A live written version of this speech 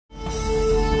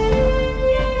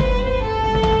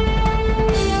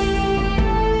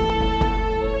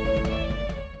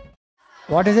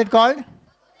What is it called?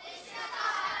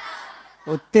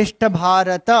 Uttistha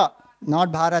Bharata, not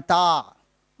Bharata.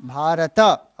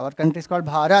 Bharata. Our country is called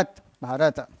Bharat.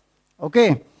 Bharata.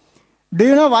 Okay. Do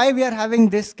you know why we are having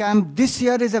this camp? This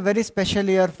year is a very special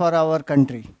year for our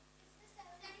country.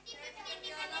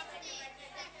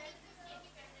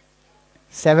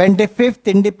 75th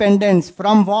independence.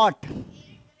 From what?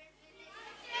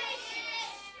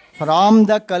 From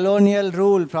the colonial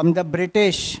rule, from the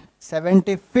British.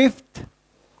 75th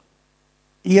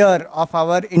year of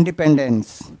our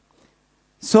independence.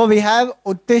 So we have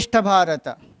Uttistha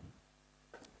Bharata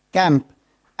camp.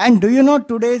 And do you know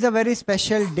today is a very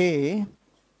special day?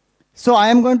 So I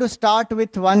am going to start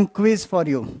with one quiz for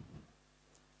you.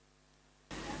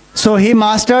 So he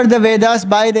mastered the Vedas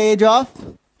by the age of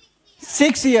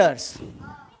 6 years.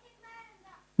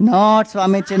 Not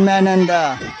Swami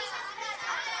Chinmaya.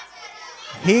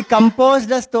 He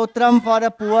composed a stotram for a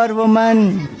poor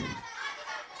woman.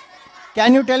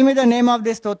 Can you tell me the name of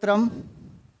this stotram?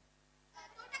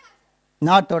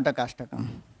 Not Totakashtakam.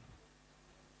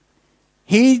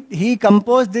 He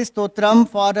composed this stotram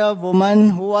for a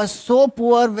woman who was so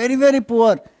poor, very, very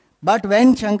poor. But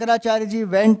when Shankaracharya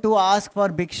went to ask for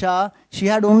bhiksha, she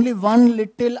had only one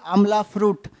little amla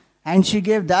fruit. And she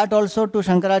gave that also to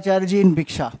Shankaracharya in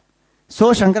bhiksha.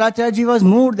 So Shankaracharya was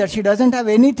moved that she doesn't have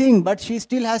anything, but she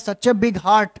still has such a big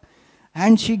heart.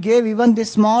 And she gave even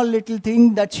this small little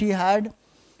thing that she had.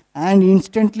 And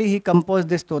instantly he composed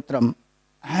this stotram.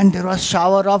 And there was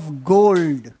shower of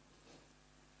gold.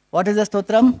 What is the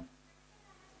stotram?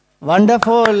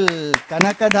 Wonderful.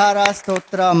 Kanakadhara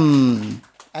stotram.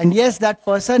 And yes, that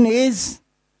person is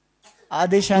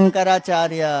Adi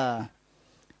Shankaracharya.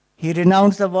 He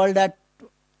renounced the world at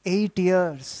 8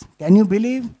 years. Can you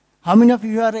believe? How many of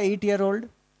you are 8-year-old?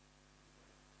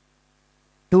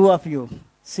 2 of you.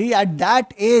 See, at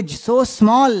that age, so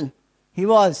small he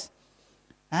was.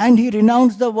 And he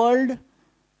renounced the world.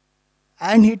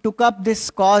 And he took up this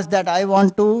cause that I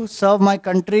want to serve my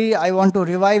country. I want to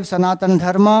revive Sanatana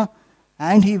Dharma.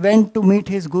 And he went to meet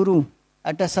his guru.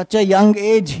 At such a young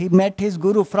age, he met his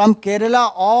guru. From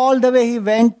Kerala, all the way he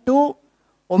went to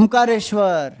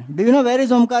Omkareshwar. Do you know where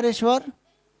is Omkareshwar?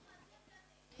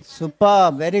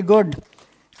 Superb, very good.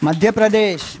 Madhya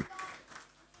Pradesh.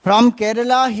 From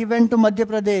Kerala, he went to Madhya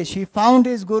Pradesh. He found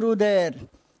his guru there.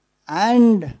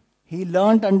 And he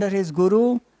learnt under his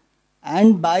guru.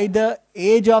 And by the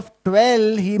age of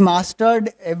 12, he mastered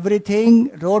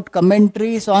everything, wrote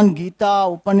commentaries on Gita,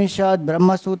 Upanishad,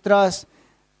 Brahma Sutras.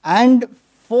 And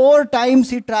 4 times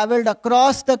he traveled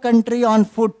across the country on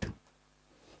foot.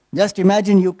 Just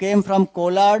imagine you came from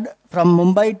Kolad, from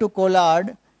Mumbai to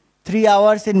Kolad, 3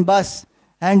 hours in bus.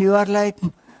 And you are like,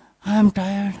 I am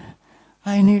tired.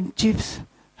 I need chips.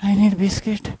 I need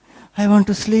biscuit. I want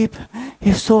to sleep.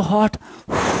 It's so hot.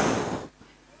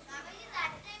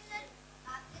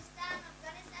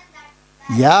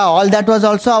 Yeah, all that was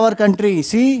also our country.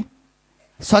 See,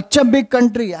 such a big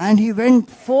country. And he went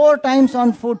 4 times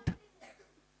on foot.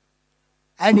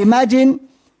 And imagine,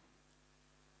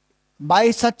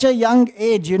 by such a young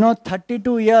age,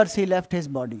 32 years he left his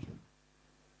body.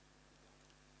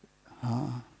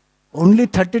 Only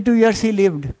 32 years he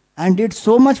lived and did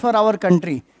so much for our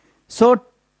country. So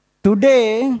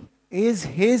today is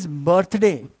his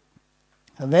birthday.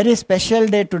 A very special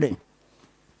day today.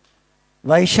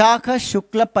 Vaishakha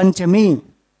Shukla Panchami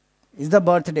is the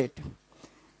birth date.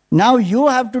 Now you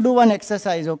have to do one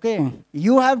exercise, okay?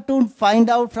 You have to find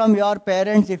out from your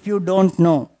parents if you don't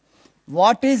know.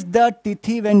 What is the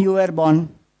tithi when you were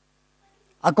born?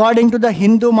 According to the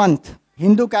Hindu month,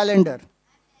 Hindu calendar.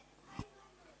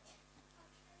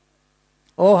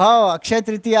 Oh, how? Akshay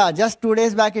Tritiya. Just 2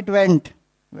 days back it went.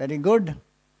 Very good.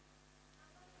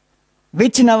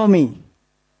 Which Navami?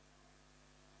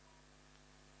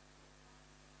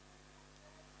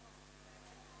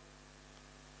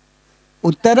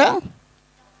 Uttara?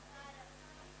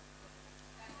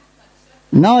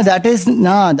 No,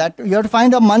 that you have to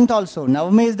find a month also.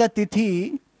 Navami is the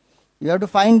tithi. You have to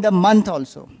find the month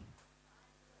also.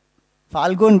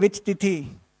 Falgun, which tithi?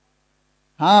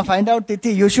 Find out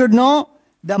tithi. You should know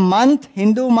the month,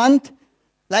 Hindu month.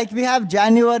 Like we have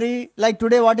January. Like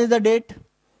today, what is the date?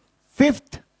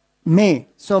 5th May.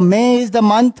 So May is the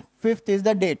month, 5th is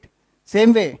the date.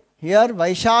 Same way, here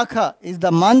Vaishakha is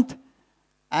the month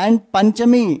and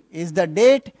Panchami is the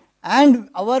date, and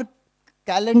our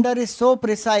calendar is so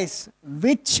precise.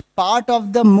 Which part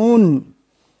of the moon,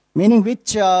 meaning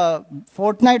which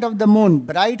fortnight of the moon,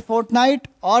 bright fortnight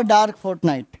or dark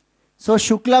fortnight. So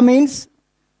Shukla means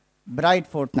bright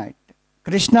fortnight.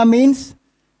 Krishna means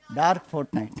dark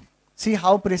fortnight. See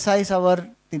how precise our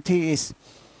tithi is.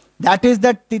 That is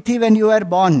the tithi when you were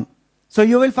born. So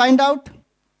you will find out.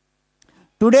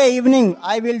 Today evening,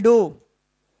 I will do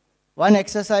one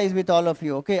exercise with all of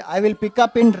you. Okay, I will pick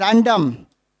up in random.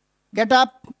 Get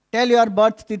up, tell your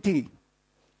birth tithi.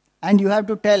 And you have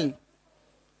to tell.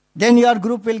 Then your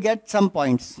group will get some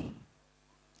points.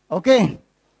 Okay,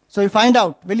 so you find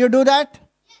out. Will you do that?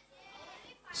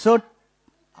 So,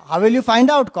 how will you find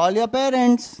out? Call your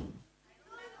parents.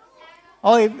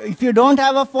 Or if you don't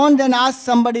have a phone, then ask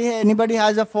somebody. Anybody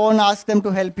has a phone, ask them to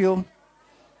help you.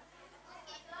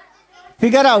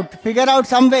 Figure out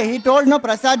some way. He told, no,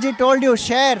 Prasadji told you,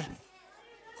 share.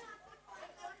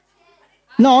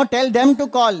 No, tell them to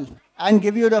call and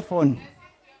give you the phone.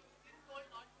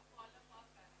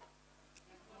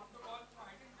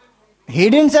 He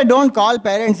didn't say don't call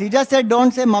parents. He just said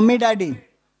don't say mummy, daddy.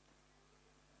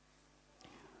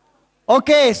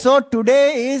 Okay, so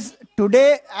today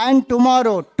and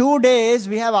tomorrow, 2 days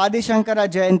we have Adi Shankara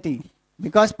Jayanti.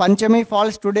 Because Panchami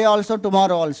falls today also,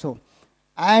 tomorrow also.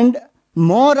 And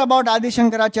more about Adi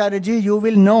Shankaracharya ji, you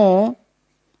will know.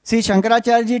 See,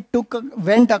 Shankaracharya ji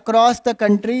went across the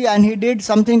country and he did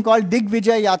something called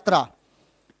Digvijay Yatra,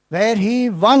 where he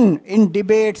won in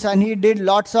debates and he did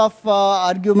lots of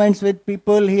arguments with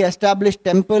people. He established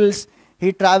temples,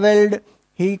 he traveled,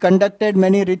 he conducted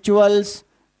many rituals,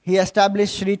 he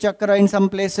established Sri Chakra in some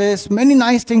places, many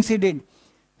nice things he did.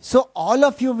 So all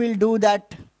of you will do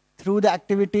that through the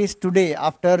activities today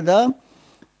after the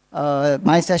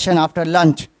my session after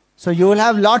lunch. So you will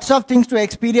have lots of things to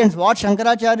experience. What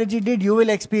Shankaracharya ji did, you will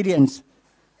experience.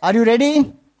 Are you ready?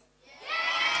 Yes.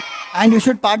 And you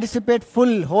should participate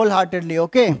wholeheartedly,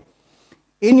 okay?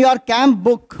 In your camp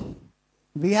book,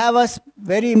 we have a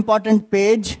very important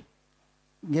page.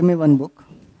 Give me one book.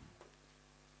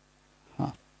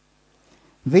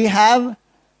 We have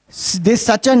this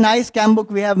such a nice camp book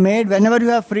we have made. Whenever you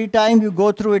have free time, you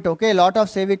go through it, okay? A lot of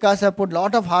Sevikas have put a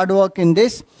lot of hard work in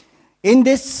this. In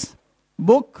this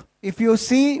book, if you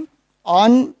see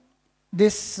on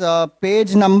this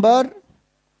page number,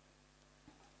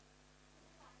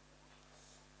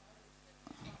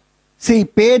 see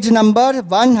page number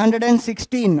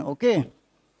 116, okay?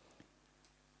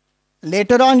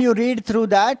 Later on you read through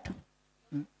that.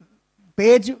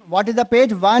 Page, what is the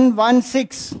page?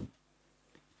 116.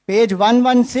 Page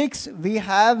 116, we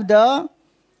have the,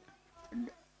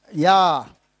 we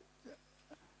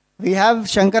have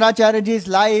Shankaracharya ji's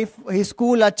life, his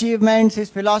school achievements, his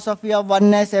philosophy of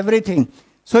oneness, everything.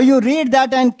 So you read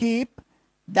that and keep.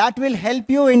 That will help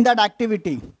you in that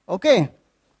activity. Okay?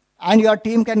 And your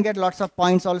team can get lots of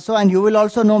points also. And you will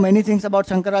also know many things about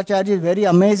Shankaracharya ji's very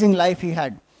amazing life he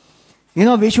had. You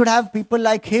know, we should have people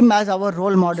like him as our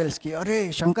role models. Ki, Arey,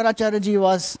 Shankaracharya ji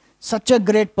was such a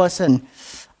great person.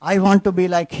 I want to be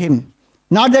like him.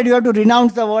 Not that you have to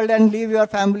renounce the world and leave your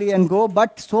family and go,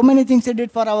 but so many things he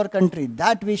did for our country.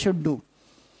 That we should do.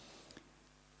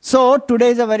 So, today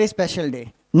is a very special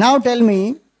day. Now tell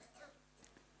me,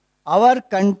 our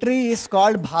country is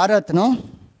called Bharat, no?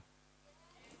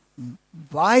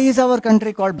 Why is our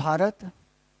country called Bharat?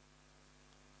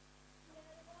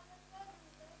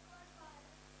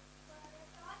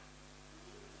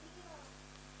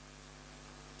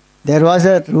 There was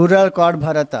a ruler called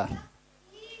Bharata.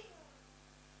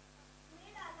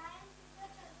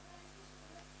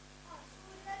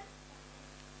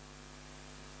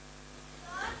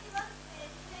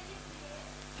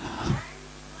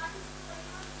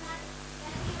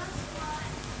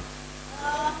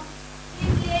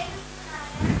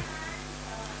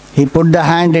 He put the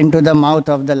hand into the mouth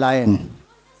of the lion.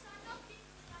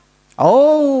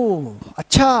 Oh,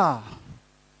 acha.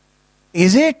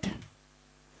 Is it?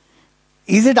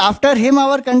 Is it after him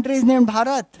our country is named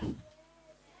Bharat?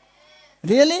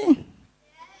 Really?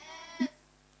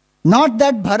 Not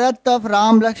that Bharat of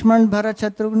Ram, Lakshman, Bharat,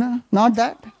 Shatrugna? Not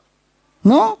that?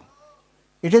 No?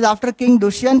 It is after King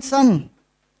Dushyant's son.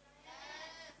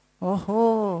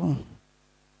 Oh,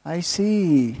 I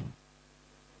see.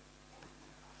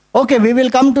 Okay, we will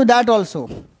come to that also.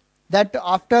 That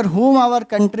after whom our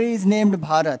country is named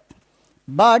Bharat.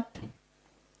 But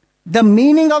the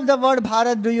meaning of the word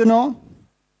Bharat, do you know?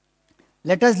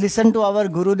 Let us listen to our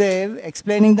Gurudev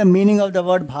explaining the meaning of the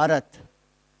word Bharat.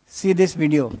 See this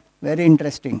video. Very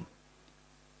interesting.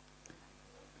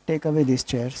 Take away these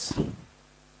chairs.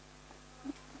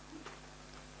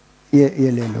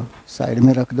 ये ले लो, side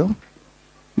में रख दो.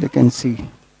 They can see.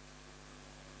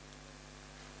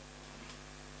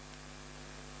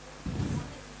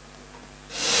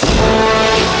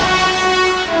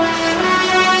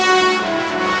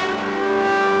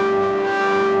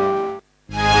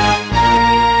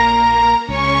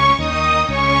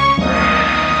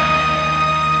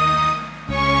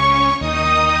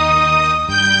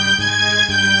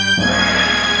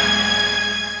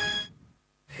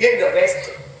 the West,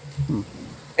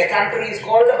 a country is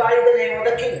called by the name of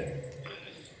the king.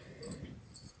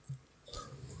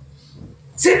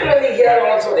 Similarly, here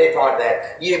also they thought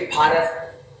that Bharat,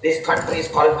 this country is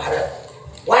called Bharat.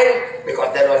 Why?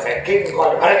 Because there was a king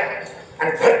called Bharat,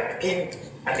 and Bharat king,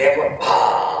 and therefore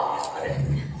Bharat.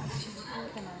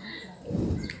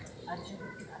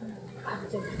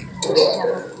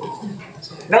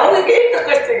 Now again the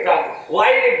question comes, why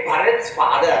did Bharat's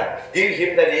father give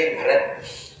him the name Bharat?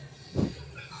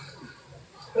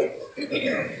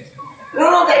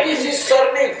 No, that is his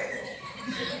surname.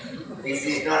 This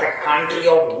is not a country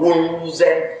of wolves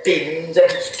and tins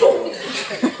and stones.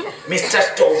 Mr.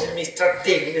 Stone, Mr.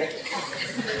 Tin,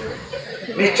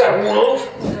 Mr. Wolf,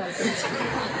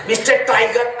 Mr.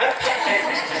 Tiger.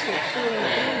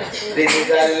 This is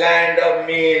a land of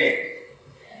meaning.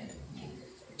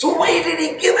 So why did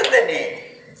he give it the name?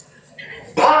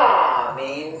 Bha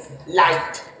means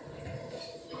light.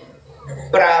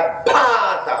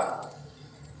 Prabhatam.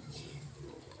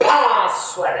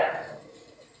 Bhaswara.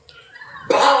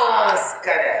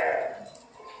 Bhaskara.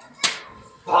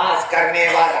 Bhaskarne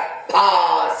wala.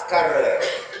 Bhaskar.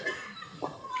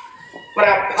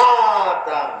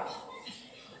 Prabhatam.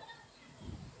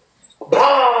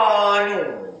 Bhanu.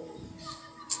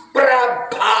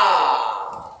 Prabha.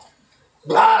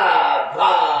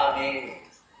 Bha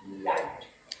means light.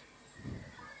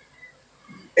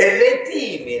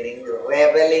 Reti meaning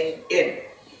reveling in.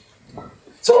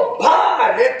 So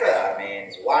Bharata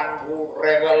means one who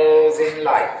revels in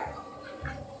life.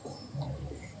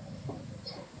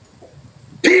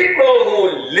 People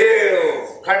who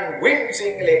live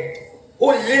convincingly,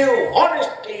 who live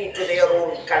honestly to their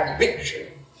own conviction,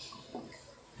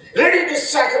 ready to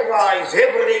sacrifice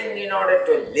everything in order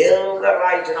to live the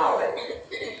right knowledge.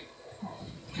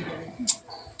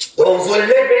 Those who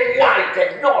live in light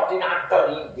and not in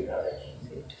utter ignorance,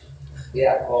 they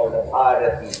are called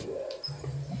Bharatiyas.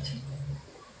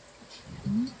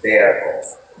 Therefore,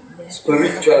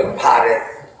 spiritual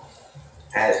Bharat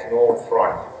has no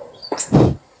front.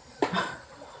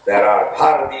 There are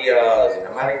Bharatiyas in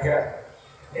America,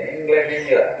 in England,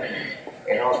 India,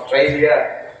 in Australia,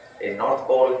 in North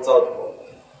Pole and South Pole.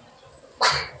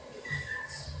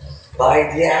 By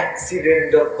the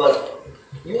accident of birth,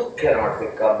 you cannot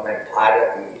become a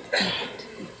Bharati.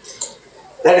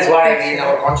 That is why in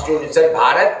our constitution said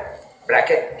Bharat,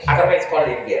 bracket, otherwise called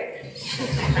India.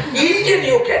 Indian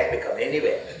you can become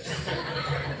anywhere.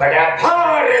 But a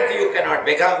Bharat you cannot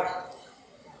become.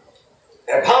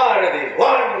 A Bharat is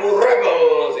one who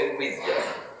revels in wisdom.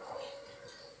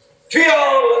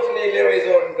 Fearlessly live his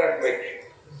own conviction,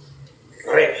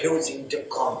 refusing to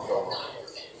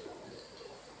compromise.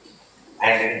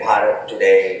 And in Bharat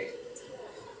today,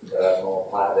 there are no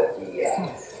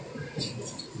Bharatiyas.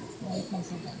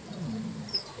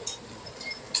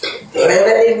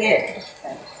 Reveling in.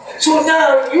 So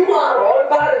now you are all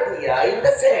Bharatiya in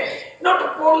the sense, not a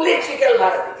political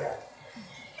Bharatiya.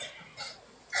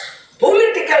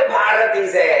 Political Bharat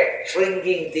is a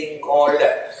shrinking thing called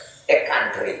a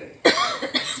country.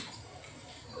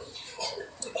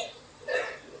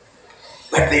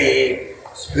 But the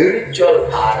spiritual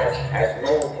Bharat has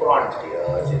no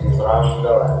frontiers, it is round the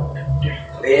world.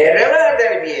 Wherever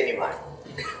there be anyone,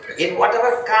 in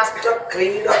whatever caste or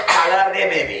creed or color they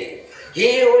may be,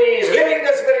 he who is living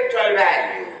the spiritual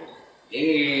value,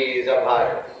 he is a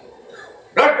Bharat.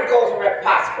 Not because of a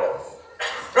passport,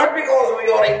 not because of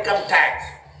your income tax,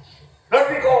 not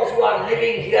because you are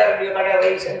living here with a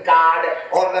ration card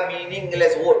or the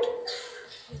meaningless vote.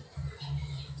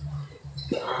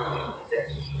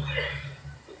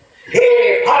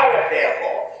 Hey, Bharat,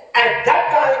 therefore, at that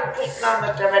time Krishna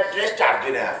must have addressed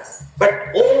Arjuna, but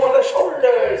over the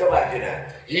shoulders of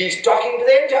Arjuna, he is talking to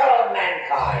the entire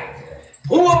mankind.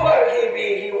 Whoever he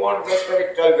be, he wants a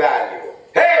spiritual value.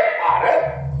 Hey, Bharat!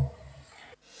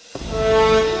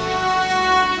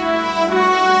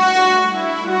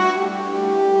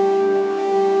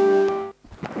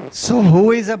 So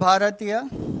who is a Bharatiya?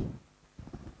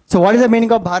 So what is the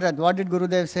meaning of Bharat? What did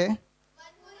Gurudev say?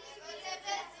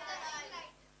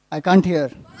 I can't hear.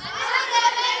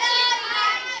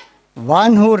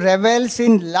 One who revels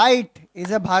in light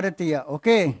is a Bharatiya.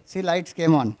 Okay, see, lights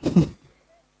came on.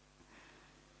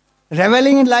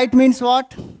 Reveling in light means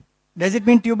what? Does it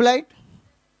mean tube light?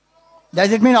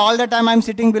 Does it mean all the time I'm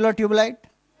sitting below tube light?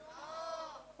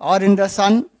 Or in the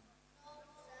sun?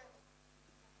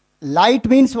 Light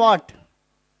means what?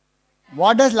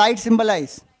 What does light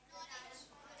symbolize?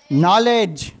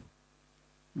 Knowledge,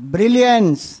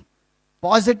 brilliance,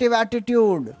 positive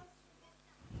attitude,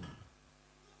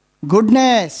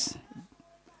 goodness.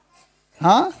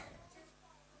 Huh?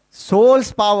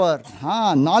 soul's power,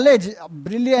 knowledge,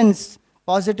 brilliance,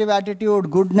 positive attitude,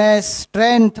 goodness,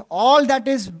 strength, all that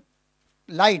is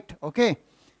light. Okay.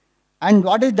 And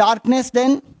what is darkness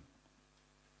then?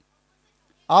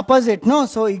 Opposite, no?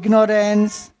 So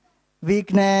ignorance,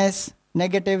 weakness,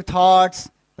 negative thoughts.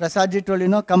 Prasadji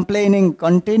told, complaining,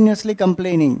 continuously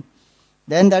complaining.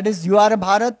 Then that is, you are a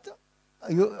Bharat,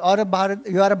 you are a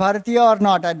Bharatiya or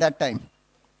not at that time?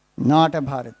 Not a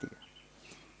Bharatiya.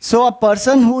 So a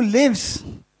person who lives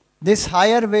this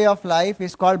higher way of life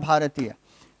is called Bharatiya.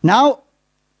 Now,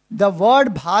 the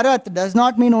word Bharat does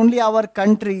not mean only our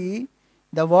country.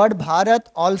 The word Bharat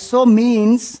also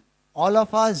means all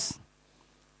of us.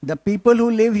 The people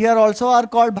who live here also are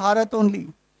called Bharat only.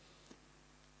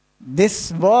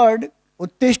 This word,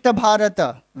 Uttistha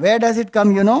Bharata, where does it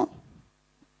come,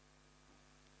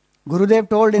 Gurudev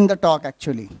told in the talk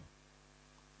actually.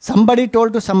 Somebody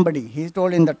told to somebody, he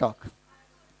told in the talk.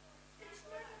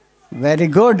 Very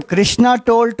good. Krishna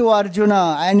told to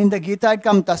Arjuna, and in the Gita it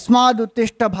comes, Tasmad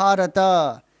Uttishta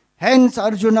Bharata. Hence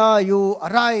Arjuna, you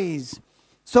arise.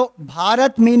 So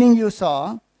Bharat meaning you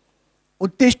saw.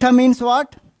 Uttishta means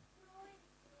what?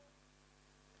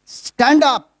 Stand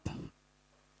up.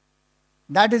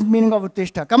 That is meaning of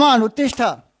Uttishta. Come on,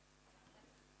 Uttishta.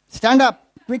 Stand up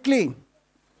quickly.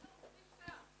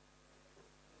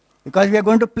 Because we are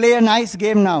going to play a nice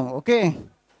game now, okay?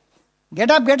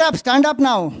 Get up, stand up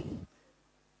now.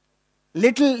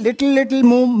 Little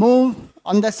move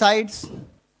on the sides.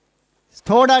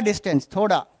 Thoda distance,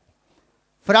 thoda.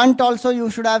 Front also you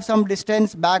should have some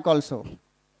distance, back also.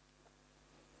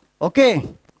 Okay.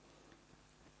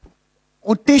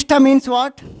 Uttishta means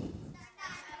what?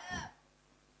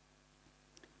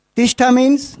 Tishta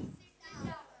means?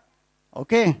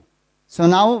 Okay. So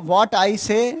now what I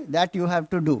say, that you have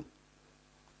to do.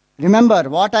 Remember,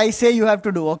 what I say you have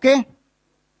to do, okay?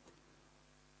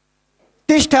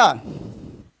 Uttishta.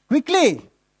 Quickly.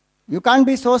 You can't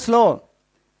be so slow.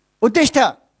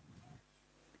 Uttishta.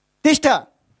 Tishta.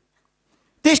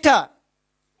 Tishta.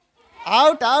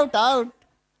 Out.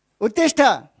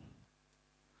 Uttishta.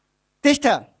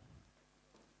 Tishta.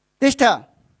 Tishta.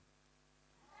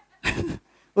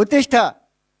 Uttishta.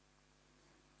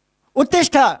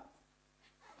 Uttishta.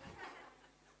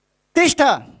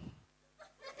 Tishta.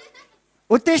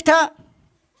 Uttishta.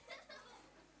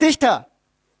 Tishta.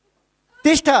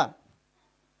 Tishta.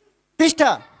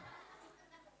 Tishta.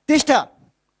 Tishta.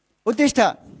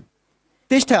 Uttishta.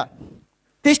 Tishta.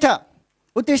 Tishta.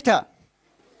 Uttishta.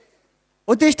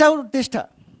 Uttishta. Uttishta.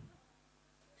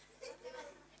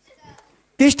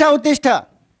 Tishta. Uttishta.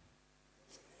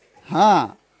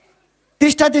 हाँ.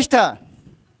 Tishta. Tishta.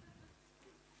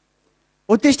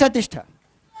 Uttishta. Tishta.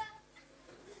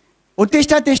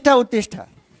 Uttishta. Tishta. Uttishta.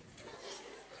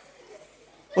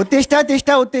 Uttishta.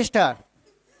 Tishta. Uttishta.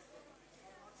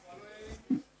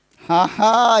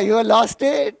 You lost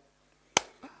it.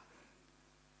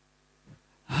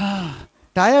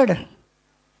 Tired?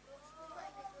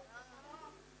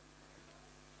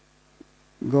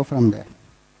 Go from there.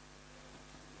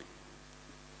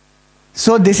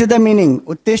 So this is the meaning.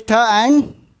 Uttishta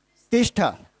and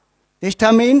Tishta.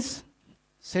 Tishta means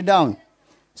sit down.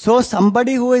 So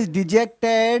somebody who is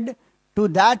dejected, to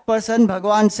that person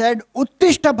Bhagavan said,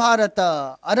 Uttishta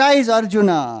Bharata, arise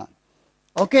Arjuna.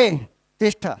 Okay,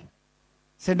 Tishta.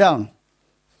 Sit down.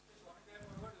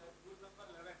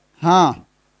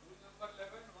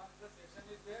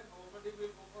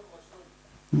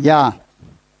 Yeah.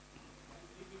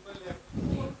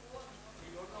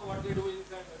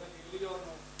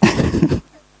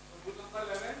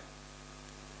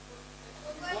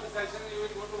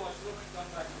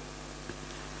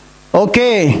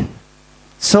 Okay.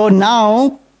 So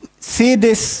now see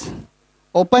this.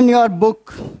 Open your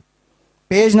book,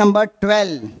 page number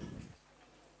 12.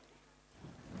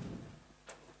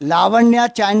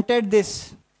 Lavanya chanted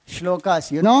this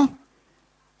shlokas,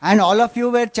 and all of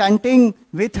you were chanting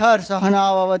with her,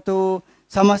 Sahana Vavatu,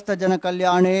 Samasta Jana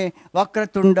Kalyane,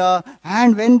 Vakratunda,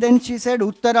 and when then she said,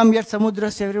 Uttaram Yat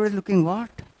Samudrasya, everybody is looking, what?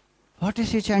 What is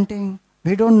she chanting?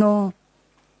 We don't know.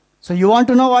 So you want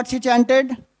to know what she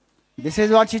chanted? This is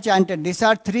what she chanted. These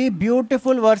are 3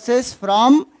 beautiful verses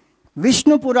from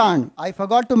Vishnu Puran. I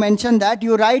forgot to mention that.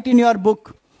 You write in your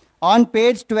book. On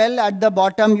page 12 at the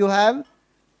bottom you have,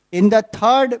 in the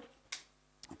 3rd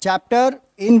chapter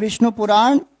in Vishnu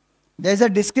Puran, there is a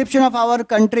description of our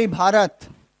country, Bharat.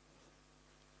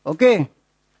 Okay.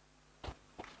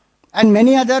 And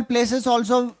many other places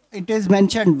also it is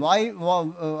mentioned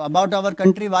about our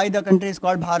country, why the country is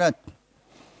called Bharat.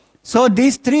 So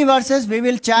these 3 verses we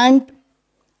will chant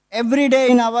every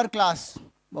day in our class.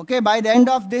 Okay, by the end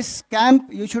of this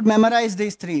camp, you should memorize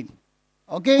these three.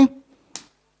 Okay?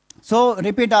 So,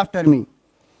 repeat after me.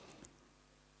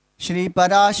 Shri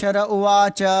Parashara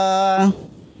Uvacha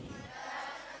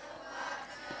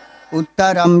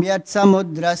Uttaram Yat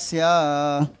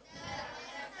Samudrasya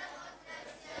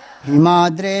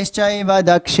Himadreschaiva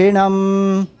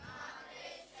Dakshinam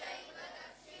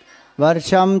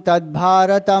Varsham Tad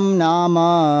Bharatam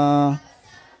Nama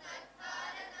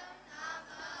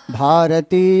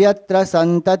Bharati Yatra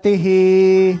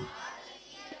Santatihi.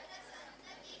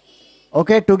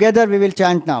 Okay, together we will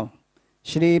chant now.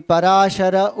 Shri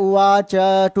Parashara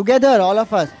Uvacha. Together, all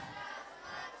of us.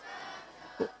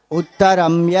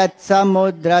 Uttaram Yat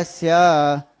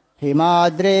Samudrasya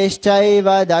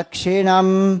Himadreschaiva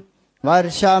Dakshinam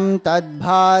Varsham Tad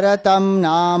Bharatam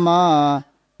Nama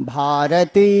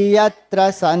Bharati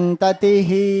Yatra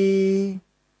Santatihi.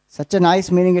 Such a nice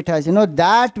meaning it has. You know,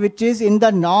 that which is in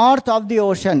the north of the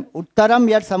ocean. Uttaram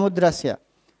Yat Samudrasya.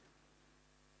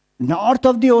 North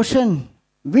of the ocean.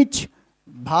 Which?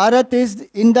 Bharat is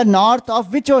in the north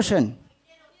of which ocean?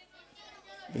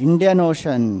 Indian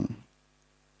Ocean.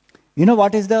 You know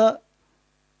what is the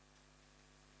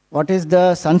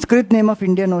Sanskrit name of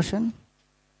Indian Ocean?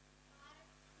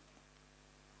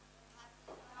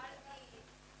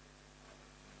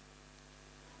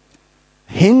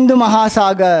 Hind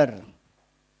Mahasagar.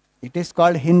 It is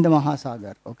called Hind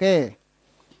Mahasagar. Okay.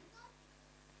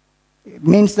 It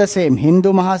means the same.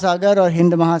 Hindu Mahasagar or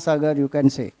Hind Mahasagar, you can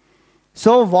say.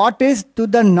 So, what is to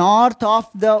the north of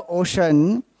the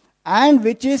ocean and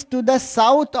which is to the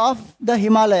south of the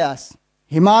Himalayas?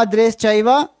 Himadres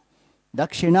Chaiva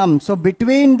Dakshinam. So,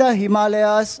 between the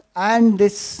Himalayas and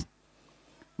this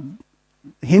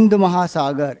Hindu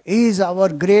Mahasagar is our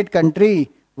great country.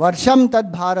 Varsham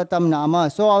Tad Bharatam Nama.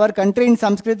 So, our country in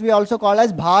Sanskrit we also call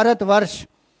as Bharat Varsh.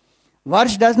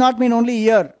 Varsh does not mean only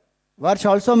year. Varsh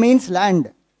also means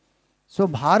land. So,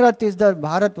 Bharat is the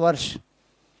Bharat Varsh.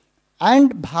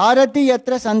 And Bharati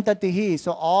Yatra Santatihi.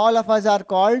 So, all of us are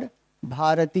called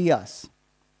Bharatiyas.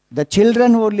 The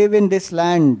children who live in this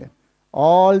land,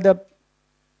 all the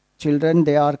children,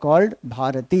 they are called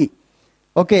Bharati.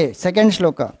 Okay, second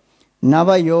shloka.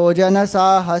 Nava Yojana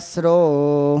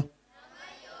Sahasro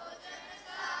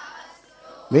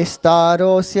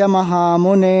Vistarosya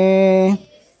Mahamune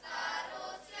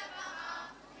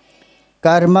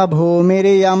Karma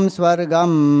Bhumiriyam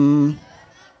Swargam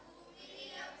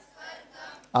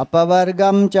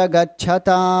Apavargam Cha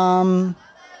Gacchatam.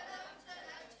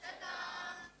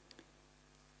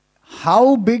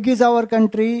 How big is our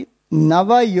country?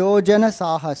 Nava Yojana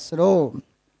Sahasro.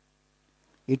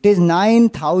 It is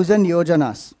 9,000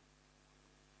 yojanas.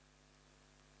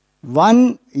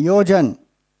 1 yojan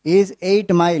is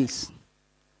 8 miles.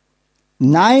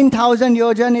 9,000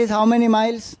 yojan is how many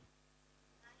miles?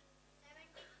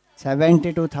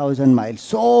 72,000 miles.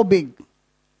 So big.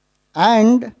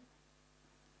 And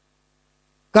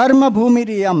Karma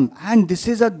Bhumiriyam. And this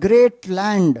is a great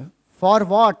land. For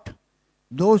what?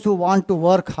 Those who want to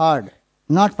work hard.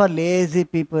 Not for lazy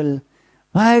people.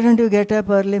 Why don't you get up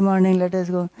early morning? Let us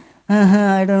go.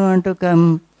 I don't want to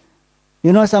come.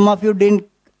 You know, some of you didn't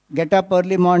get up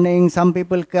early morning. Some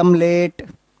people come late.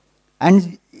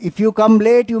 And if you come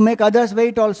late, you make others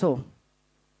wait also.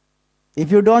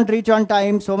 If you don't reach on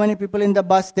time, so many people in the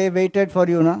bus, they waited for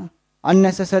you. No?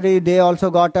 Unnecessary, they also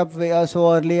got up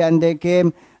so early and they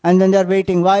came. And then they are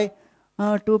waiting. Why?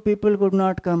 2 people could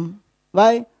not come.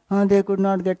 Why? They could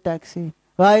not get taxi.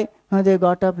 Why? They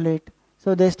got up late.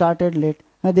 So they started late.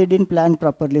 They didn't plan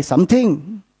properly.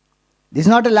 Something. This is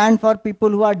not a land for people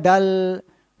who are dull,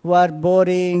 who are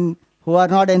boring, who are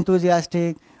not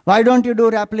enthusiastic. Why don't you do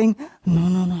rappelling?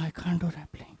 No, I can't do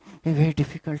rappelling. It's very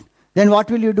difficult. Then what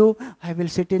will you do? I will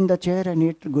sit in the chair and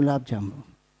eat gulab jamun.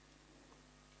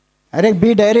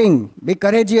 Be daring, be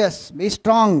courageous, be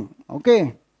strong.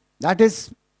 Okay? That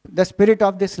is the spirit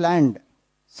of this land.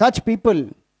 Such people,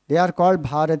 they are called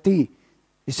Bharati.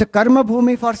 It's a karma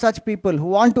bhumi for such people who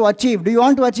want to achieve. Do you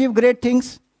want to achieve great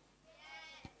things?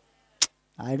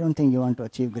 I don't think you want to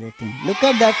achieve great things. Look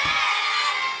at that.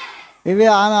 If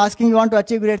I'm asking you want to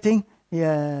achieve great thing,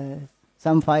 yes,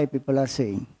 some 5 people are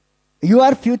saying. You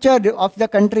are future of the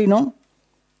country, no?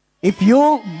 If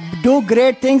you do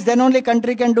great things, then only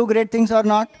country can do great things or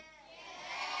not?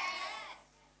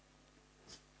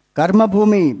 Karma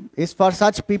bhumi is for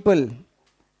such people.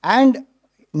 And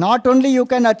not only you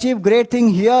can achieve great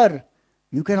things here,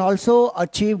 you can also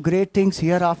achieve great things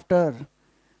hereafter.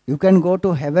 You can go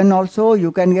to heaven also,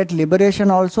 you can get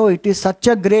liberation also. It is such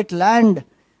a great land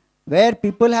where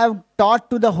people have taught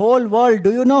to the whole world.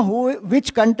 Do you know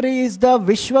which country is the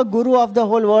Vishwa Guru of the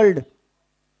whole world?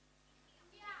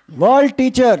 World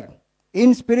teacher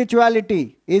in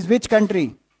spirituality is which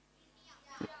country?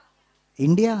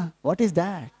 India. What is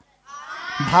that?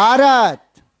 Bharat.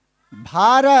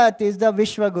 Bharat is the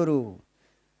Vishwa Guru.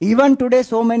 Even today,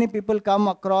 so many people come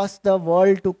across the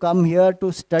world to come here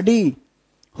to study.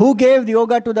 Who gave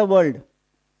yoga to the world?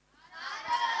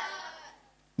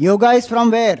 Yoga is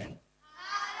from where?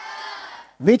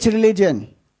 Which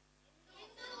religion?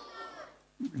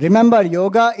 Remember,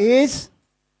 yoga is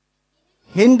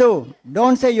Hindu.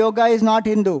 Don't say yoga is not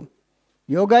Hindu.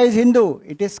 Yoga is Hindu.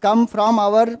 It is come from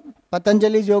our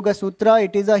Patanjali's Yoga Sutra.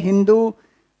 It is a Hindu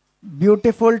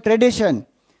beautiful tradition.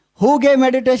 Who gave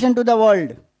meditation to the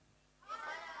world?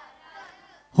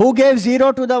 Who gave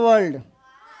zero to the world?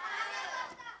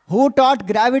 Who taught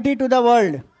gravity to the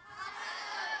world?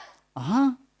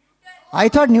 I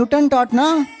thought Newton taught,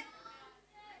 no?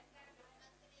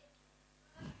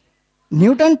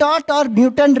 Newton taught or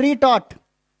Newton retaught?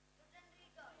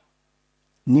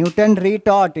 Newton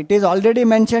retaught. It is already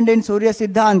mentioned in Surya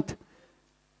Siddhant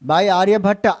by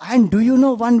Aryabhatta. And do you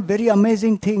know one very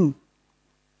amazing thing?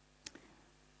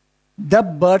 The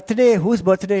birthday, whose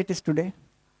birthday it is today?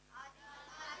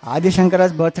 Adi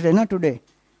Shankara's birthday, no, today.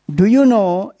 Do you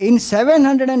know, in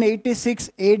 786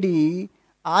 AD, Adi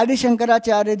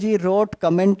Shankaracharya ji wrote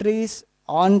commentaries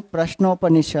on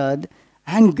Prashnopanishad,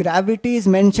 and gravity is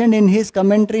mentioned in his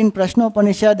commentary in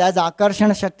Prashnopanishad as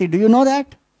Akarshana Shakti. Do you know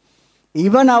that?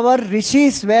 Even our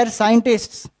rishis were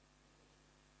scientists.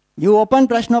 You open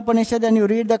Prashnopanishad and you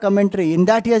read the commentary. In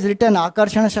that he has written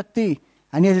Akarshana Shakti,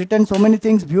 and he has written so many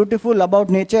things beautiful about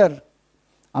nature.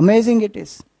 Amazing it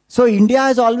is. So India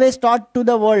has always taught to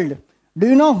the world. Do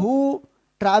you know who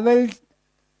traveled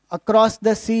across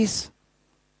the seas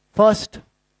first?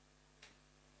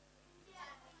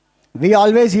 We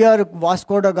always hear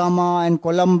Vasco da Gama and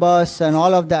Columbus and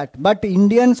all of that. But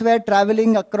Indians were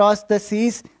traveling across the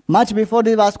seas much before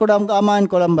the Vasco da Gama and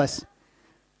Columbus.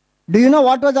 Do you know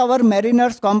what was our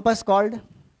mariner's compass called?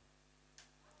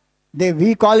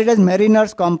 We call it as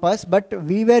mariner's compass, but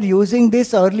we were using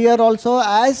this earlier also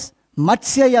as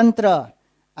Matsya Yantra.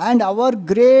 And our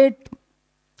great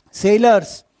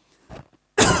sailors,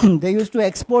 they used to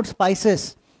export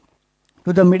spices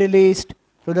to the Middle East,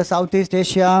 to the Southeast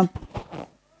Asia.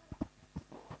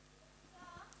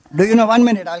 Do you know, 1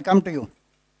 minute, I'll come to you.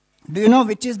 Do you know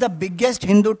which is the biggest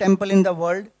Hindu temple in the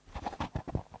world?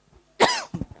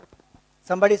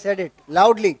 Somebody said it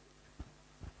loudly.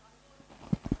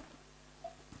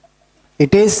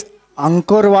 It is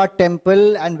Angkor Wat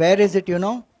temple, and where is it, you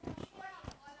know?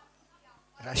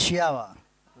 Russia.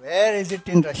 Where is it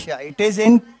in Russia? It is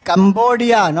in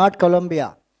Cambodia, not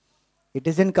Colombia. It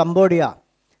is in Cambodia.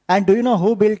 And do you know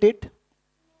who built it?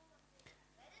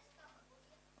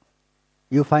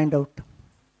 You find out.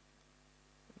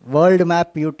 World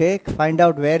map you take, find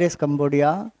out where is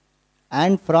Cambodia.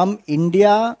 And from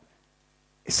India,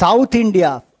 South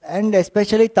India, and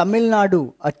especially Tamil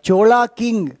Nadu, a Chola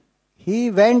king, he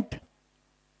went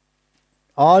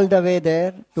all the way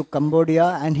there to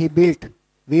Cambodia and he built.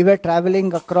 We were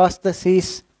traveling across the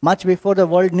seas much before the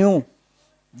world knew.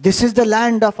 This is the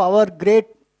land of our great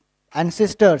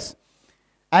ancestors.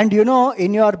 And you know,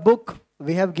 in your book,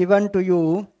 we have given to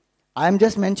you, I am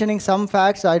just mentioning some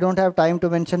facts, I don't have time to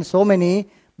mention so many,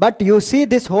 but you see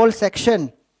this whole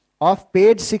section of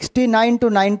page 69 to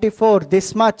 94,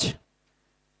 this much.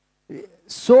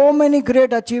 So many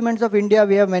great achievements of India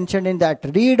we have mentioned in that.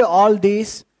 Read all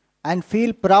these and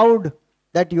feel proud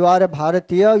that you are a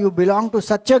Bharatiya, you belong to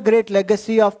such a great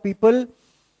legacy of people.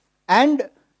 And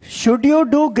should you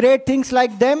do great things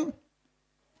like them?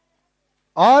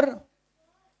 Or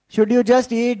should you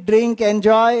just eat, drink,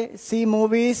 enjoy, see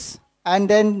movies, and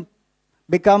then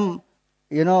become,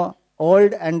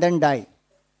 old and then die?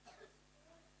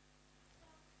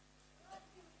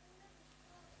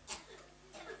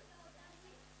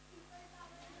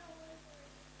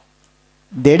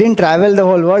 They didn't travel the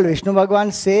whole world. Vishnu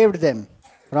Bhagwan saved them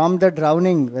from the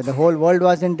drowning, where the whole world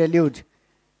was in deluge.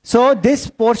 So this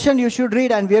portion you should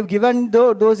read, and we have given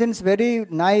those in very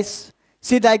nice.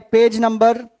 See, like page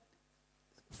number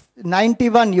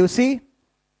 91, you see?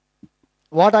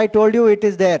 What I told you, it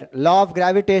is there. Law of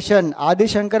gravitation. Adi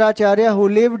Shankaracharya, who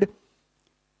lived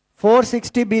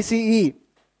 460 BCE.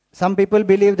 Some people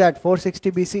believe that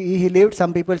 460 BCE he lived.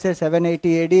 Some people say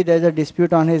 780 AD. There is a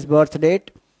dispute on his birth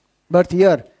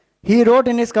year. He wrote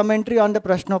in his commentary on the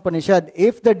Prashnopanishad,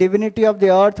 if the divinity of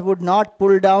the earth would not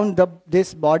pull down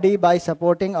this body by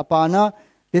supporting Apana,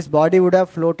 this body would have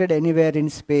floated anywhere in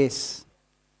space.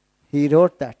 He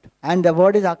wrote that. And the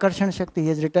word is Akarshana Shakti. He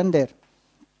has written there.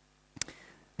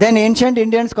 Then ancient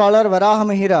Indian scholar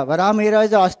Varahamihira. Varahamihira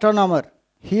is an astronomer.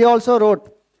 He also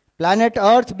wrote, Planet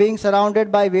Earth, being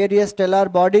surrounded by various stellar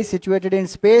bodies situated in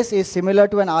space, is similar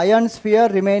to an iron sphere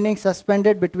remaining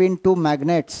suspended between two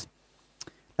magnets.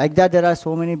 Like that, there are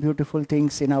so many beautiful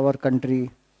things in our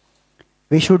country.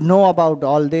 We should know about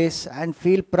all this and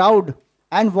feel proud.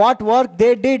 And what work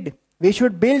they did, we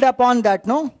should build upon that,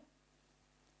 no?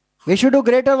 We should do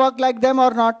greater work like them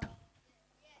or not?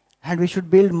 And we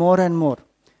should build more and more.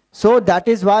 So that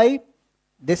is why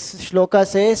this shloka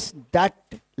says that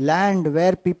land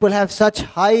where people have such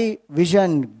high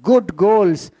vision, good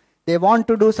goals, they want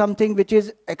to do something which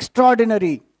is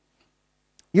extraordinary.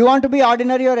 You want to be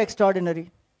ordinary or extraordinary?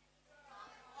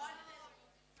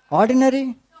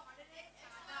 Ordinary?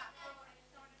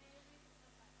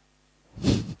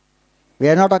 We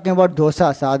are not talking about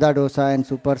dosa, sada dosa and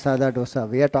super sada dosa.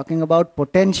 We are talking about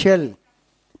potential.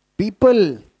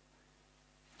 People.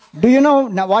 Do you know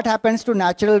now what happens to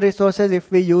natural resources if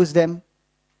we use them?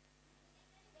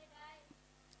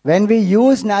 When we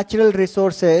use natural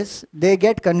resources, they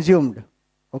get consumed.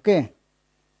 Okay?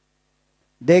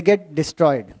 They get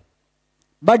destroyed.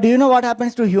 But do you know what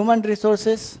happens to human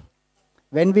resources?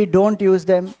 When we don't use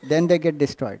them, then they get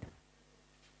destroyed.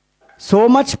 So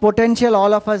much potential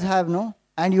all of us have, no?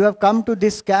 And you have come to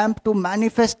this camp to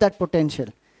manifest that potential.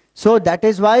 So that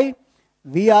is why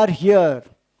we are here.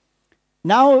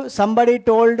 Now somebody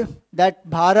told that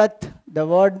Bharat, the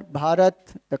word Bharat,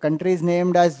 the country is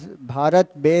named as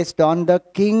Bharat based on the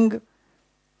king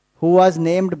who was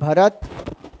named Bharat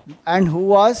and who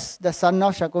was the son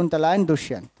of Shakuntala and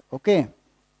Dushyant. Okay.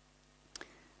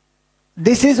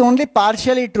 This is only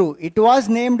partially true. It was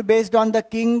named based on the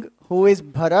king who is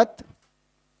Bharat,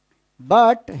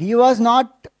 but he was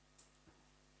not,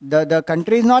 the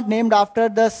country is not named after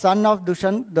the son of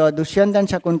Dushyant and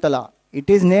Shakuntala. It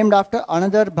is named after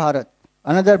another Bharat.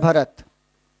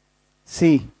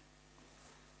 See,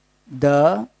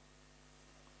 I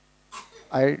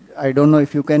don't know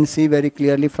if you can see very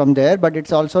clearly from there, but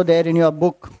it's also there in your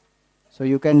book. So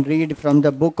you can read from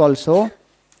the book also.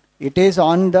 It is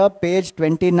on the page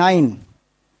 29.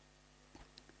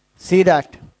 See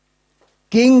that.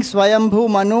 King Swayambhu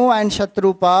Manu and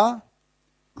Shatrupa,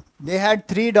 they had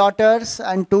 3 daughters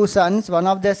and 2 sons. One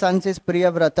of their sons is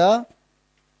Priyavrata.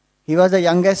 He was the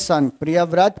youngest son,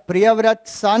 Priyavrat.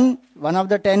 Priyavrat's son, one of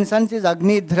the 10 sons is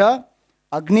Agnidhra.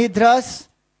 Agnidhra's,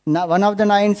 one of the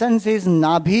 9 sons is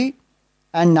Nabhi.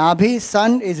 And Nabhi's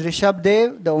son is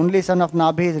Rishabdev. The only son of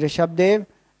Nabhi is Rishabdev.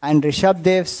 And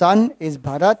Rishabdev's son is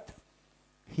Bharat.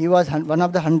 He was one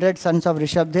of the 100 sons of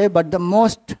Rishabdev, but the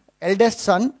most eldest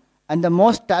son and the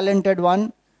most talented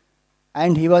one.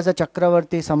 And he was a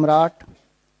Chakravarti Samrat.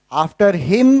 After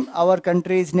him, our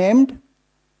country is named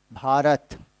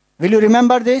Bharat. Will you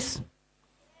remember this?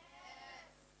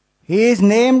 He is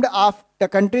named after, the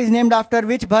country is named after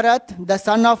which Bharat? The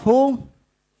son of who?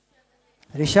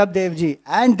 Rishabdev ji.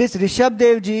 And this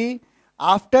Rishabdev ji,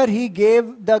 after he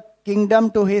gave the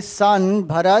kingdom to his son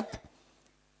Bharat,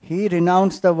 he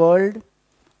renounced the world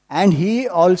and he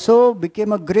also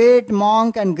became a great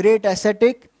monk and great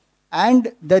ascetic.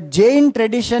 And the Jain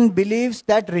tradition believes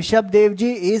that Rishabdev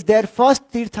ji is their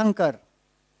first Tirthankar.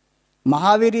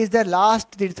 Mahavir is their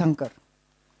last Tirthankar.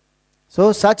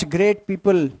 So such great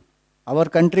people. Our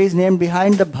country is named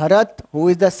behind the Bharat, who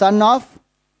is the son of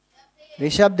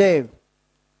Rishabdev.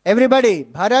 Everybody,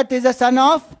 Bharat is the son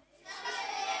of?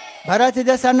 Bharat is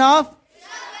the son of?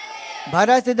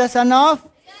 Bharat is the son of?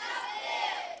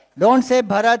 Don't say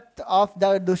Bharat of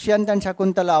the Dushyant and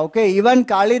Shakuntala. Okay, even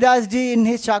Kalidas ji in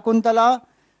his Shakuntala,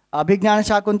 Abhijnana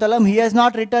Shakuntalam, he has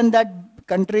not written that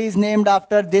country is named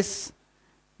after this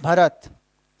Bharat.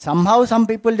 Somehow some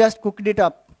people just cooked it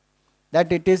up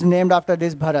that it is named after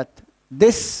this Bharat.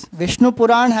 This Vishnu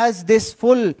Puran has this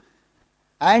full.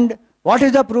 And what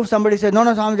is the proof? Somebody says, no,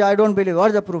 Swamiji, I don't believe. What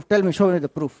is the proof? Tell me, show me the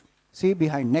proof. See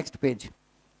behind, next page.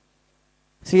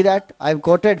 See that? I have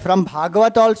quoted from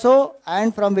Bhagavat also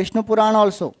and from Vishnu Puran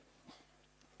also.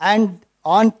 And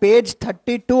on page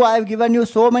 32, I have given you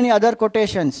so many other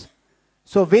quotations.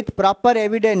 So with proper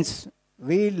evidence,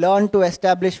 we learn to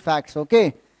establish facts.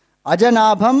 Okay?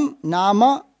 Ajanabham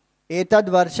nama etad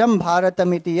varsham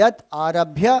bharatamiti yat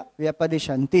arabhya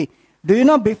vyapadishanti. Do you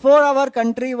know before our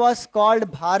country was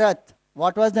called Bharat,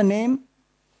 what was the name?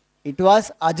 It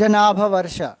was Ajanabha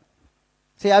Varsha.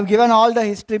 See, I have given all the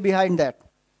history behind that.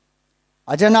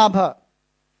 Ajanabha,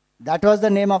 that was the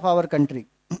name of our country.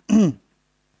 It's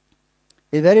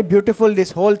very beautiful, this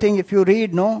whole thing. If you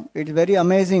read, no, it's very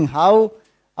amazing how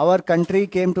our country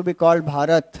came to be called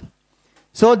Bharat.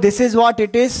 So this is what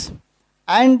it is.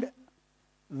 And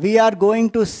we are going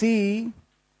to see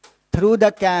through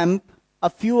the camp a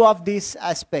few of these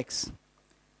aspects.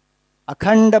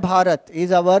 Akhanda Bharat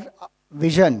is our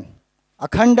vision.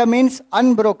 Akhanda means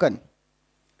unbroken.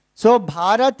 So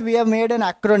Bharat, we have made an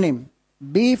acronym.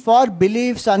 B for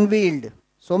beliefs unveiled.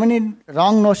 So many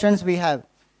wrong notions we have.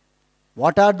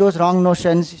 What are those wrong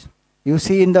notions? You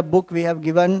see in the book we have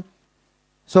given.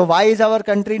 So why is our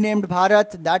country named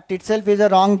Bharat? That itself is a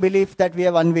wrong belief that we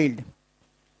have unveiled.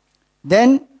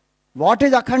 Then, what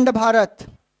is Akhanda Bharat?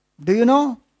 Do you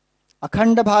know?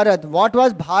 Akhanda Bharat. What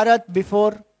was Bharat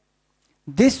before?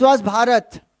 This was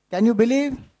Bharat. Can you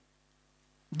believe?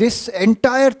 This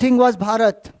entire thing was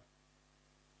Bharat.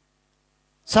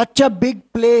 Such a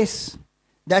big place.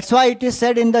 That's why it is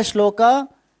said in the shloka,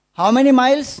 how many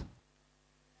miles?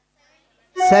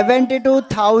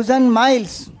 72,000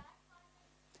 miles.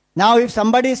 Now if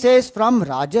somebody says from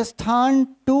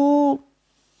Rajasthan to,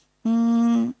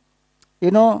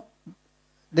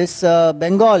 this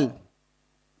Bengal,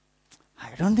 I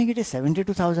don't think it is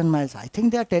 72,000 miles. I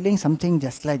think they are telling something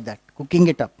just like that, cooking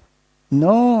it up.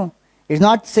 No, it's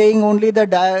not saying only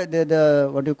the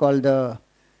what do you call the,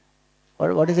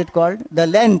 what is it called? The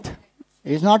length.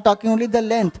 It's not talking only the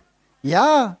length.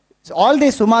 Yeah, it's all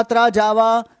this, Sumatra,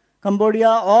 Java, Cambodia,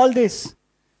 all this.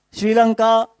 Sri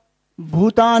Lanka,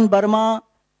 Bhutan, Burma,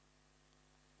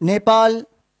 Nepal,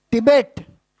 Tibet,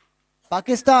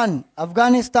 Pakistan,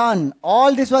 Afghanistan,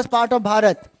 all this was part of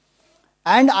Bharat.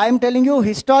 And I am telling you,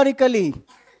 historically,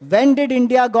 when did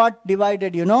India got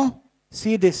divided, you know?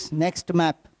 See this next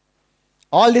map.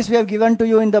 All this we have given to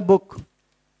you in the book.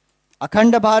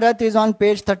 Akhanda Bharat is on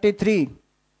page 33.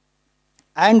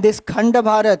 And this Khanda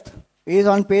Bharat is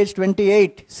on page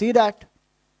 28. See that?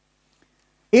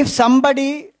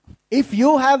 If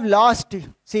you have lost,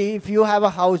 see, if you have a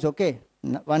house, okay,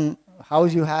 one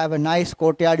house you have, a nice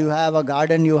courtyard you have, a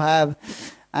garden you have,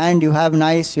 and you have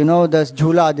nice, the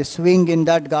jhula, the swing in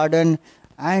that garden,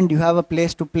 and you have a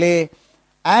place to play.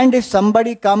 And if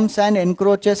somebody comes and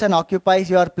encroaches and occupies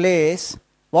your place,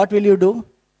 what will you do?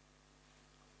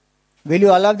 Will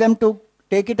you allow them to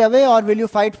take it away or will you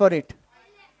fight for it?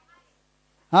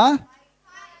 Huh?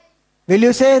 Will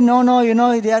you say,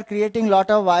 no, they are creating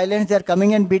lot of violence, they are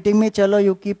coming and beating me, chalo,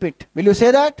 you keep it. Will you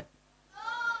say that?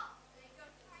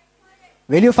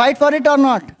 Will you fight for it or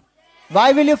not?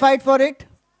 Why will you fight for it?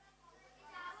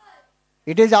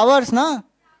 It is ours, no?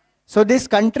 So this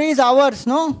country is ours,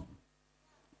 no?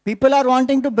 People are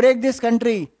wanting to break this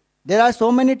country. There are so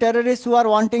many terrorists who are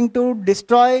wanting to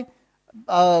destroy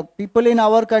people in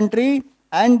our country,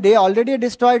 and they already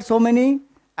destroyed so many,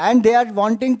 and they are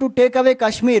wanting to take away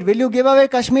Kashmir. Will you give away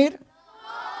Kashmir? No.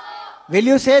 Will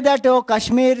you say that, oh,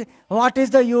 Kashmir, what is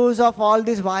the use of all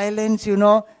this violence,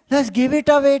 Let's give it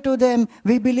away to them.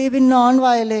 We believe in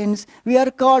non-violence. We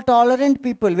are called tolerant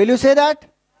people. Will you say that?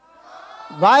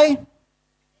 No. Why?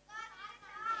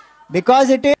 Because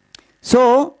it is.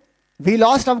 So, we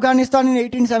lost Afghanistan in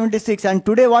 1876, and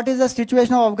today what is the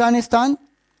situation of Afghanistan?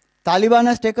 Taliban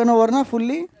has taken over now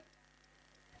fully.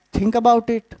 Think about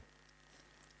it.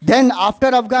 Then after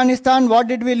Afghanistan, what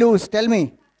did we lose? Tell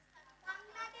me.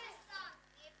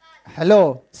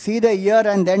 Hello, see the year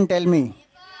and then tell me.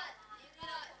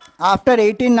 After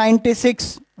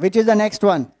 1896, which is the next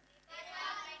one?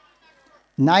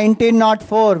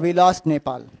 1904, we lost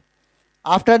Nepal.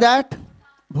 After that,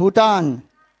 Bhutan.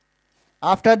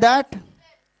 After that,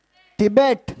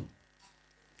 Tibet.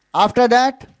 After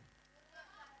that,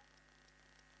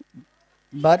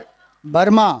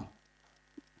 Burma.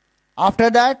 After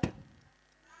that,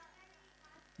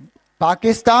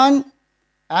 Pakistan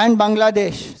and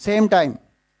Bangladesh, same time.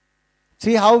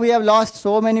 See how we have lost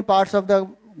so many parts of the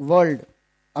world.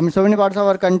 So many parts of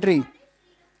our country.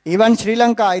 Even Sri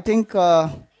Lanka, I think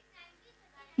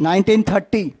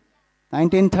 1930.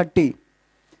 1930.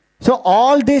 So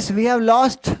all this we have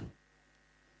lost.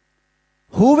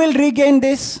 Who will regain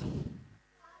this?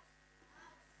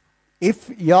 If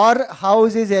your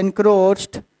house is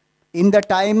encroached in the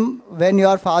time when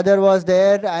your father was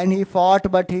there and he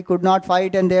fought but he could not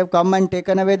fight and they have come and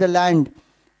taken away the land,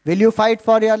 will you fight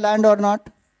for your land or not?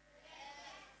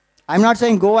 I'm not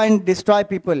saying go and destroy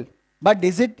people, but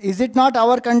is it not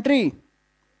our country?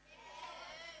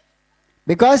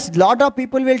 Because lot of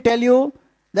people will tell you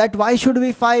that why should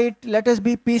we fight, let us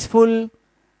be peaceful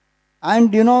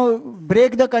and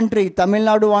break the country. Tamil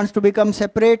Nadu wants to become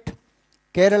separate,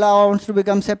 Kerala wants to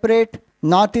become separate,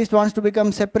 Northeast wants to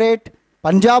become separate,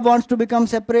 Punjab wants to become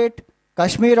separate,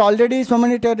 Kashmir already so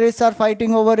many terrorists are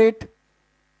fighting over it.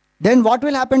 Then what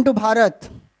will happen to Bharat?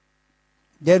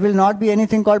 There will not be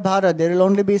anything called Bharat. There will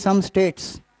only be some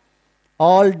states,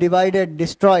 all divided,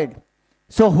 destroyed.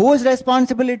 So whose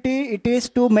responsibility it is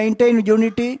to maintain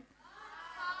unity?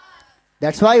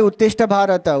 That's why Uttistha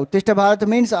Bharata. Uttistha Bharata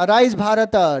means arise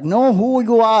Bharata. Know who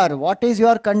you are. What is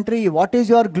your country? What is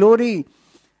your glory?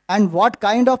 And what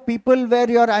kind of people were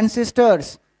your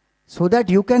ancestors? So that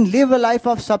you can live a life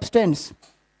of substance.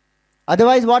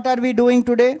 Otherwise, what are we doing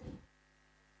today?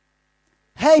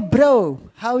 Hey bro,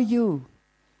 how you?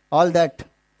 All that.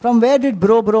 From where did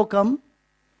bro come?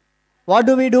 What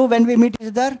do we do when we meet each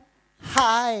other?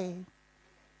 Hi.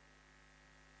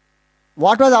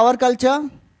 What was our culture?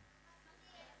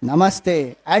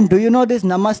 Namaste. And do you know this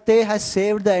Namaste has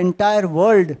saved the entire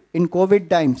world in COVID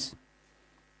times?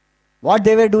 What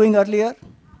they were doing earlier?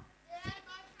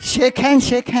 Shake hand,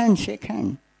 shake hand, shake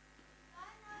hand.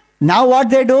 Now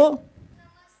what they do?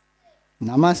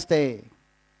 Namaste.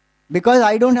 Because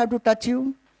I don't have to touch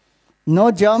you.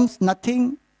 No germs,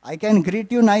 nothing. I can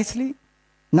greet you nicely.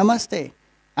 Namaste.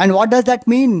 And what does that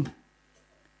mean?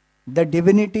 The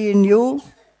divinity in you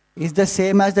is the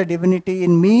same as the divinity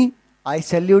in me. I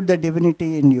salute the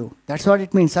divinity in you. That's what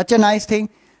it means. Such a nice thing.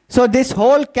 So this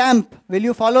whole camp, will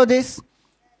you follow this?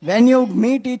 When you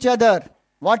meet each other,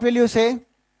 what will you say?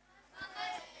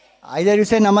 Either you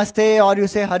say Namaste or you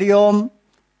say Hari Om.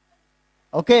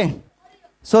 Okay.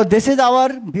 So this is our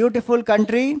beautiful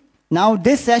country. Now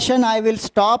this session I will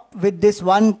stop with this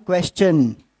one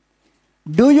question.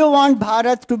 Do you want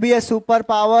Bharat to be a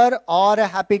superpower or a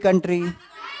happy country?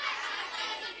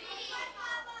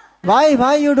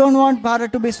 Why you don't want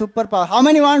Bharat to be superpower? How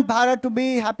many want Bharat to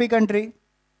be happy country?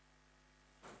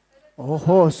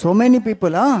 Oh, so many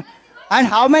people, huh? And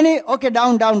how many? Okay,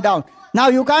 down. Now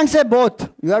you can't say both.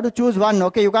 You have to choose one.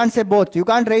 Okay, you can't say both. You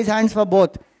can't raise hands for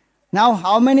both. Now,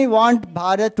 how many want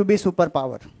Bharat to be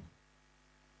superpower?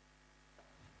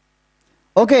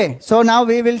 Okay, so now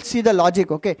we will see the logic.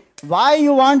 Okay, why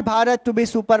you want Bharat to be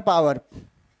superpower?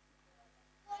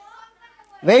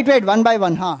 Wait, one by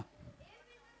one, huh?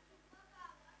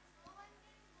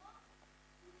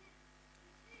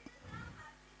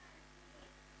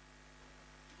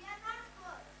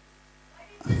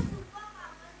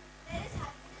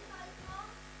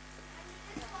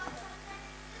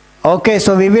 Okay,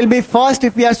 so we will be first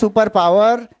if we are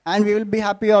superpower, and we will be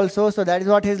happy also. So that is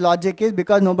what his logic is,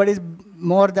 because nobody is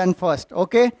more than first.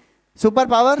 Okay,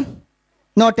 superpower?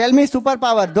 No, tell me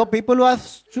superpower. Though people who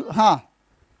have,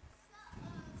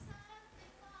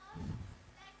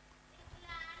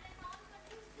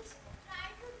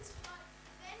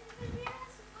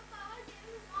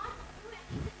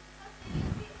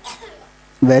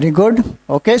 Very good.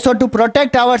 Okay, so to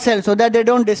protect ourselves so that they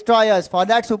don't destroy us, for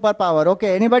that superpower.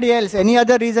 Okay, anybody else? Any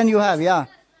other reason you have? Yeah.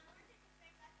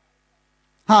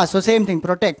 So same thing,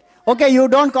 protect. Okay, you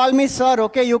don't call me sir,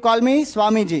 okay, you call me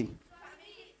Swamiji.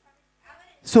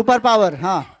 Superpower,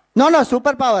 No,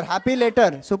 superpower. Happy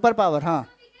later. Superpower,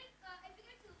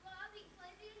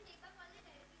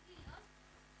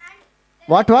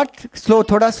 What? Slow,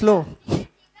 thoda slow.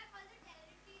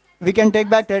 We can take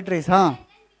back territories,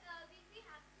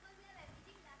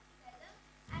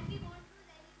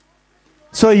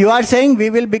 So you are saying we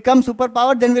will become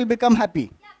superpower, then we'll become happy.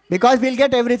 Because we'll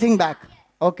get everything back.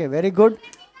 Okay, very good.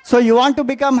 So you want to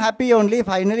become happy only,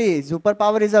 finally.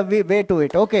 Superpower is a way to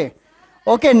it. Okay.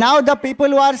 Okay, now the people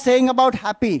who are saying about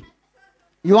happy.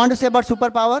 You want to say about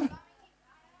superpower?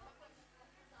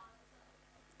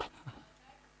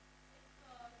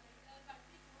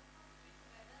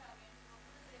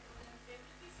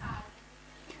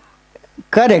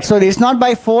 Correct. So it's not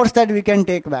by force that we can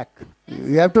take back.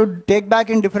 You have to take back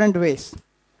in different ways.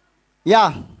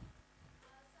 Yeah.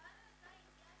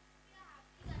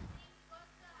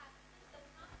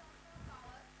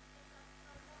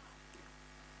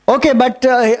 Okay, but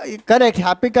correct.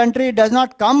 Happy country does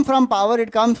not come from power;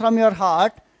 it comes from your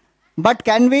heart. But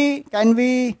can we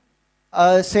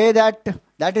say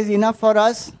that is enough for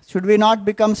us? Should we not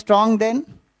become strong then?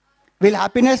 Will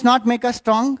happiness not make us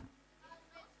strong?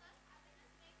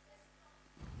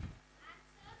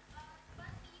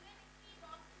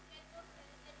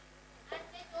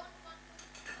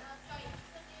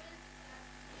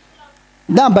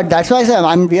 No, but that's why I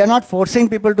say we are not forcing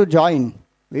people to join.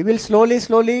 We will slowly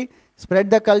spread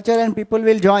the culture and people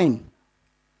will join.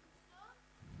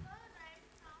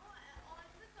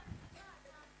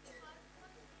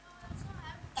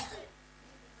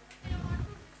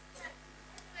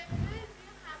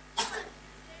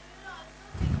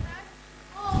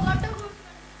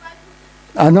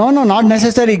 No, not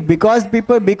necessary. Because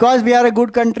we are a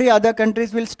good country, other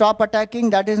countries will stop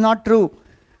attacking. That is not true.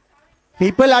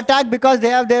 People attack because they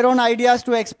have their own ideas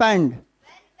to expand.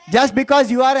 Just because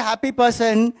you are a happy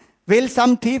person, will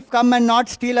some thief come and not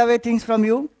steal away things from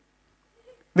you?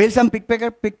 Will some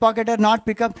pickpocketer not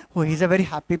pick up? Oh, he's a very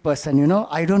happy person, you know.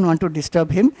 I don't want to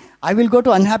disturb him. I will go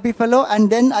to unhappy fellow and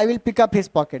then I will pick up his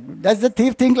pocket. Does the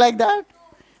thief think like that?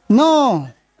 No.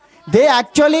 They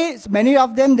actually, many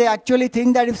of them, they actually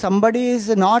think that if somebody is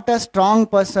not a strong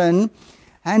person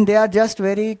and they are just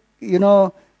very, you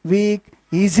know, weak,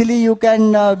 easily you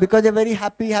can, because they're very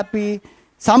happy.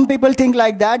 Some people think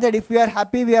like that, that if we are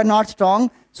happy, we are not strong.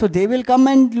 So they will come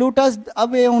and loot us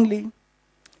away only.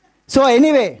 So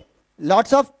anyway,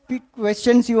 lots of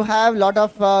questions you have, lot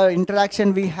of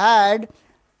interaction we had.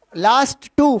 Last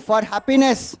two for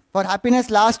happiness. For happiness,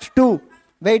 last two.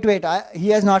 Wait, he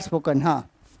has not spoken, huh?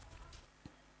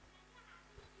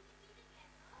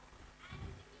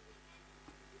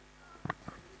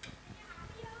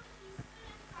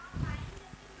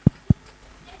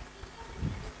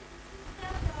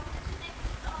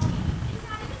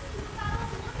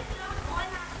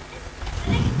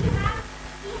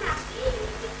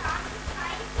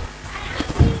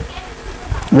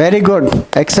 Very good.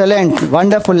 Excellent.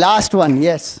 Wonderful. Last one.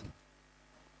 Yes.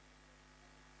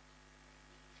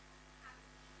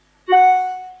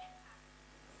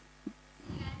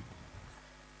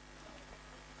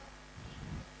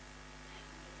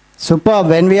 Superb.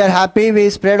 When we are happy, we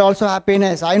spread also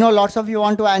happiness. I know lots of you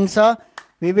want to answer.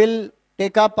 We will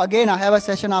take up again. I have a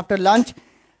session after lunch.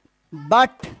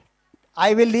 But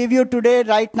I will leave you today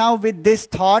right now with this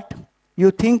thought.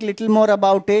 You think little more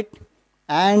about it.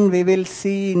 And we will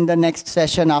see in the next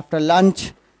session after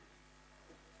lunch.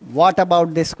 What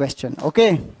about this question?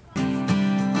 Okay.